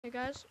Hey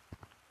guys,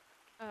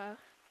 uh,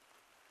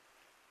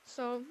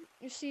 so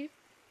you see,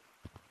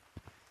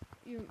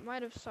 you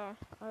might have saw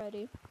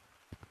already,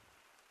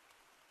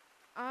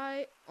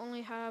 I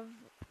only have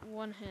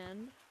one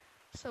hand,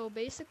 so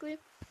basically,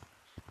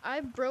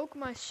 I broke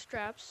my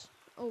straps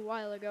a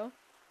while ago,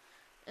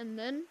 and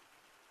then,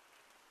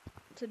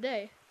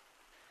 today,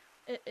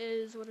 what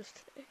is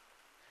today?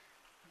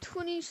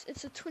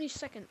 It's the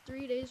 22nd,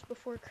 3 days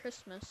before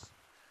Christmas.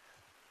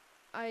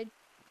 I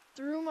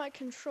threw my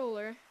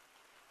controller,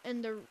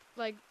 and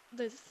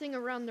the thing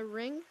around the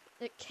ring,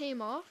 it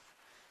came off,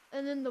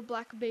 and then the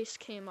black base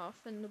came off,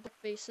 and the black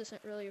base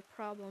isn't really a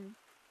problem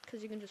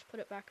because you can just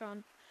put it back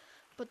on,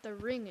 but the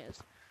ring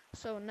is.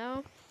 So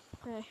now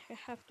I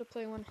have to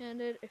play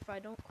one-handed. If I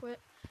don't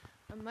quit,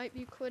 I might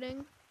be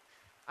quitting.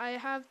 I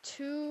have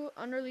 2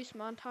 unreleased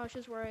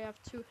montages where I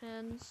have 2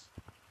 hands,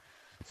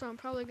 so I'm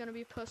probably going to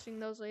be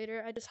posting those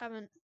later. I just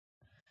haven't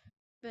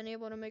been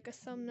able to make a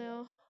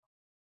thumbnail,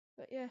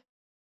 but yeah.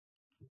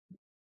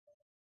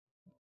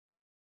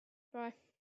 Bye.